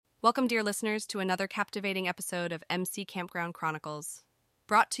Welcome, dear listeners, to another captivating episode of MC Campground Chronicles,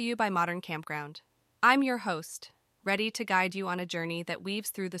 brought to you by Modern Campground. I'm your host, ready to guide you on a journey that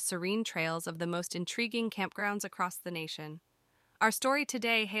weaves through the serene trails of the most intriguing campgrounds across the nation. Our story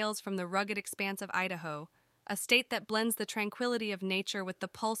today hails from the rugged expanse of Idaho, a state that blends the tranquility of nature with the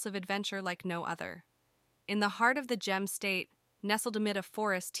pulse of adventure like no other. In the heart of the Gem State, nestled amid a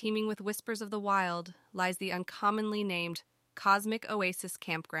forest teeming with whispers of the wild, lies the uncommonly named Cosmic Oasis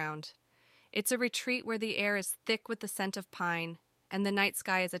Campground. It's a retreat where the air is thick with the scent of pine, and the night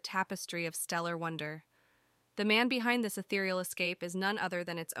sky is a tapestry of stellar wonder. The man behind this ethereal escape is none other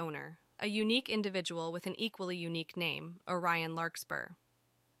than its owner, a unique individual with an equally unique name, Orion Larkspur.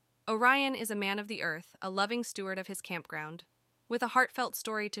 Orion is a man of the earth, a loving steward of his campground, with a heartfelt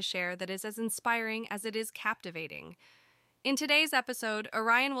story to share that is as inspiring as it is captivating. In today's episode,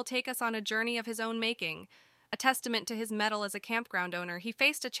 Orion will take us on a journey of his own making. A testament to his mettle as a campground owner, he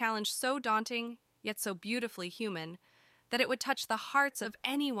faced a challenge so daunting, yet so beautifully human, that it would touch the hearts of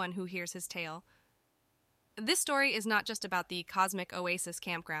anyone who hears his tale. This story is not just about the Cosmic Oasis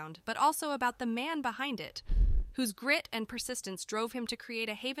Campground, but also about the man behind it, whose grit and persistence drove him to create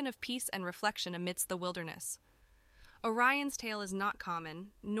a haven of peace and reflection amidst the wilderness. Orion's tale is not common,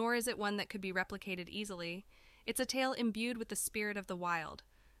 nor is it one that could be replicated easily. It's a tale imbued with the spirit of the wild,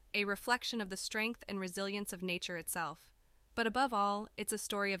 a reflection of the strength and resilience of nature itself. But above all, it's a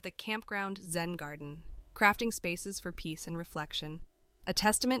story of the campground Zen garden, crafting spaces for peace and reflection. A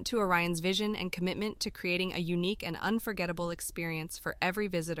testament to Orion's vision and commitment to creating a unique and unforgettable experience for every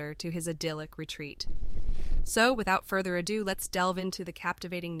visitor to his idyllic retreat. So, without further ado, let's delve into the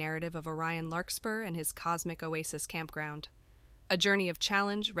captivating narrative of Orion Larkspur and his Cosmic Oasis Campground. A journey of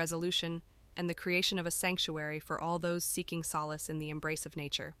challenge, resolution, and the creation of a sanctuary for all those seeking solace in the embrace of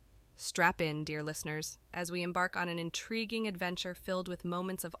nature. Strap in, dear listeners, as we embark on an intriguing adventure filled with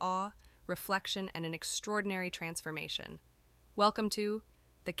moments of awe, reflection, and an extraordinary transformation. Welcome to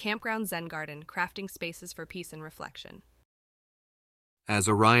the Campground Zen Garden, crafting spaces for peace and reflection. As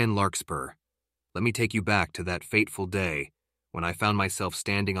Orion Larkspur, let me take you back to that fateful day when I found myself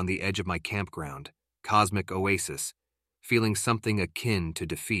standing on the edge of my campground, Cosmic Oasis, feeling something akin to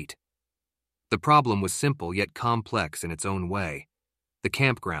defeat. The problem was simple yet complex in its own way. The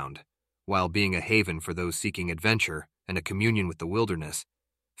campground, while being a haven for those seeking adventure and a communion with the wilderness,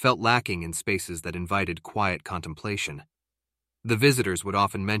 felt lacking in spaces that invited quiet contemplation. The visitors would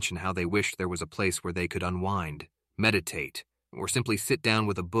often mention how they wished there was a place where they could unwind, meditate, or simply sit down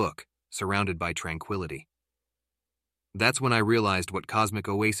with a book, surrounded by tranquility. That's when I realized what Cosmic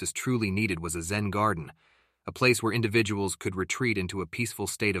Oasis truly needed was a Zen garden, a place where individuals could retreat into a peaceful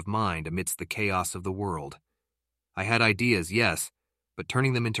state of mind amidst the chaos of the world. I had ideas, yes, but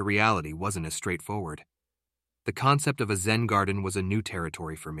turning them into reality wasn't as straightforward. The concept of a Zen garden was a new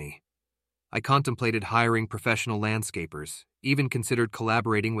territory for me. I contemplated hiring professional landscapers, even considered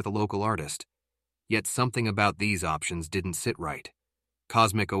collaborating with a local artist. Yet something about these options didn't sit right.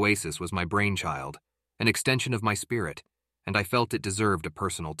 Cosmic Oasis was my brainchild, an extension of my spirit, and I felt it deserved a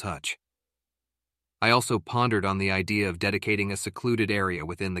personal touch. I also pondered on the idea of dedicating a secluded area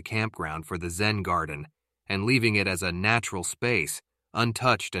within the campground for the Zen garden and leaving it as a natural space,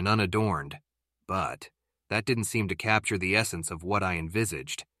 untouched and unadorned. But that didn't seem to capture the essence of what I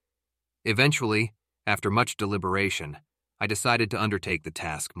envisaged. Eventually, after much deliberation, I decided to undertake the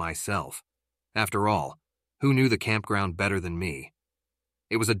task myself. After all, who knew the campground better than me?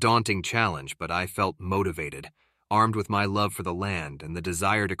 It was a daunting challenge, but I felt motivated, armed with my love for the land and the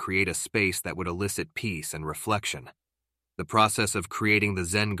desire to create a space that would elicit peace and reflection. The process of creating the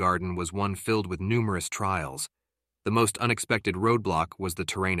Zen garden was one filled with numerous trials. The most unexpected roadblock was the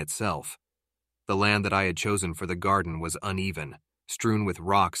terrain itself. The land that I had chosen for the garden was uneven, strewn with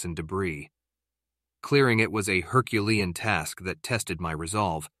rocks and debris. Clearing it was a Herculean task that tested my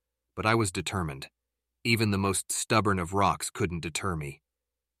resolve, but I was determined. Even the most stubborn of rocks couldn't deter me.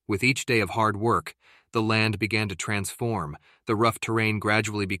 With each day of hard work, the land began to transform, the rough terrain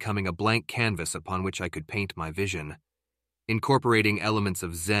gradually becoming a blank canvas upon which I could paint my vision. Incorporating elements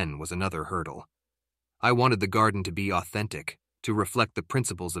of Zen was another hurdle. I wanted the garden to be authentic, to reflect the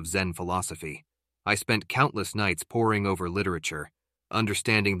principles of Zen philosophy. I spent countless nights poring over literature,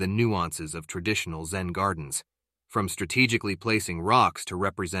 understanding the nuances of traditional Zen gardens, from strategically placing rocks to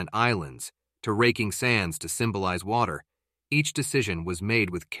represent islands, to raking sands to symbolize water. Each decision was made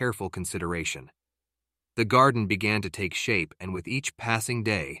with careful consideration. The garden began to take shape, and with each passing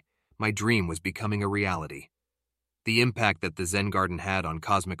day, my dream was becoming a reality. The impact that the Zen garden had on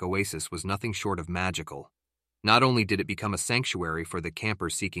Cosmic Oasis was nothing short of magical. Not only did it become a sanctuary for the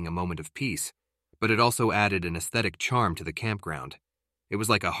campers seeking a moment of peace, but it also added an aesthetic charm to the campground. It was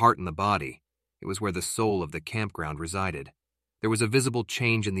like a heart in the body. It was where the soul of the campground resided. There was a visible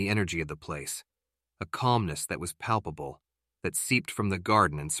change in the energy of the place, a calmness that was palpable, that seeped from the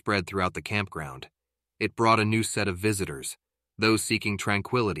garden and spread throughout the campground. It brought a new set of visitors, those seeking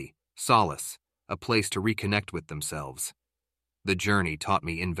tranquility, solace, a place to reconnect with themselves. The journey taught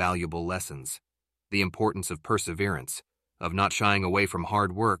me invaluable lessons, the importance of perseverance, of not shying away from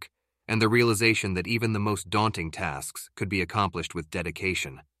hard work, and the realization that even the most daunting tasks could be accomplished with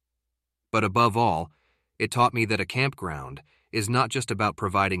dedication. But above all, it taught me that a campground is not just about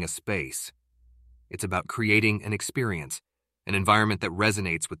providing a space. It's about creating an experience, an environment that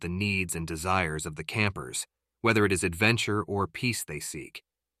resonates with the needs and desires of the campers, whether it is adventure or peace they seek.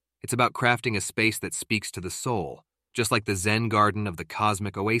 It's about crafting a space that speaks to the soul, just like the Zen garden of the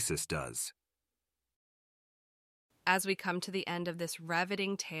Cosmic Oasis does. As we come to the end of this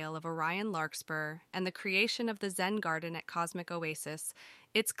riveting tale of Orion Larkspur and the creation of the Zen garden at Cosmic Oasis,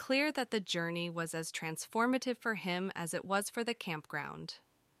 it's clear that the journey was as transformative for him as it was for the campground.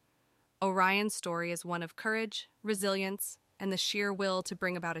 Orion's story is one of courage, resilience, and the sheer will to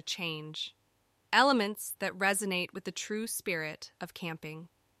bring about a change, elements that resonate with the true spirit of camping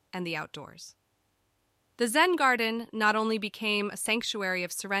and the outdoors. The Zen garden not only became a sanctuary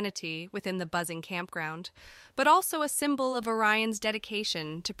of serenity within the buzzing campground, but also a symbol of Orion's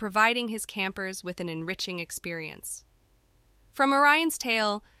dedication to providing his campers with an enriching experience. From Orion's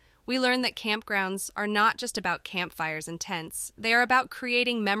tale, we learn that campgrounds are not just about campfires and tents. They are about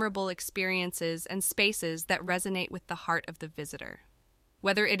creating memorable experiences and spaces that resonate with the heart of the visitor.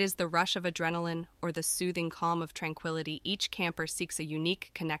 Whether it is the rush of adrenaline or the soothing calm of tranquility, each camper seeks a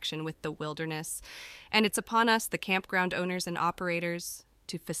unique connection with the wilderness, and it's upon us, the campground owners and operators,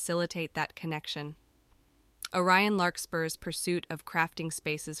 to facilitate that connection. Orion Larkspur's pursuit of crafting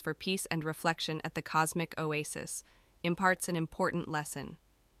spaces for peace and reflection at the Cosmic Oasis imparts an important lesson.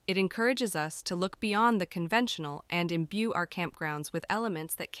 It encourages us to look beyond the conventional and imbue our campgrounds with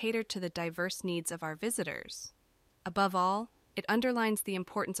elements that cater to the diverse needs of our visitors. Above all, it underlines the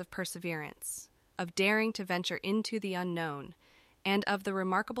importance of perseverance, of daring to venture into the unknown, and of the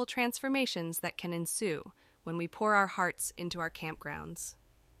remarkable transformations that can ensue when we pour our hearts into our campgrounds.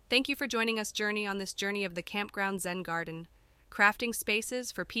 Thank you for joining us on this journey of the Campground Zen Garden, crafting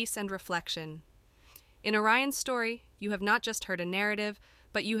spaces for peace and reflection. In Orion's story, you have not just heard a narrative,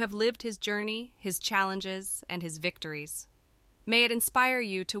 but you have lived his journey, his challenges, and his victories. May it inspire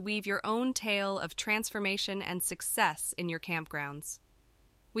you to weave your own tale of transformation and success in your campgrounds.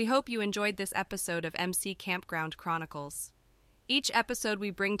 We hope you enjoyed this episode of MC Campground Chronicles. Each episode we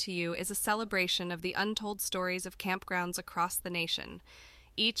bring to you is a celebration of the untold stories of campgrounds across the nation,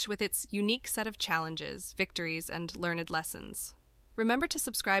 each with its unique set of challenges, victories, and learned lessons. Remember to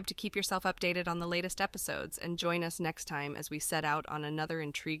subscribe to keep yourself updated on the latest episodes, and join us next time as we set out on another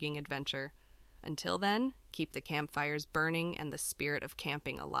intriguing adventure. Until then, keep the campfires burning and the spirit of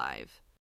camping alive.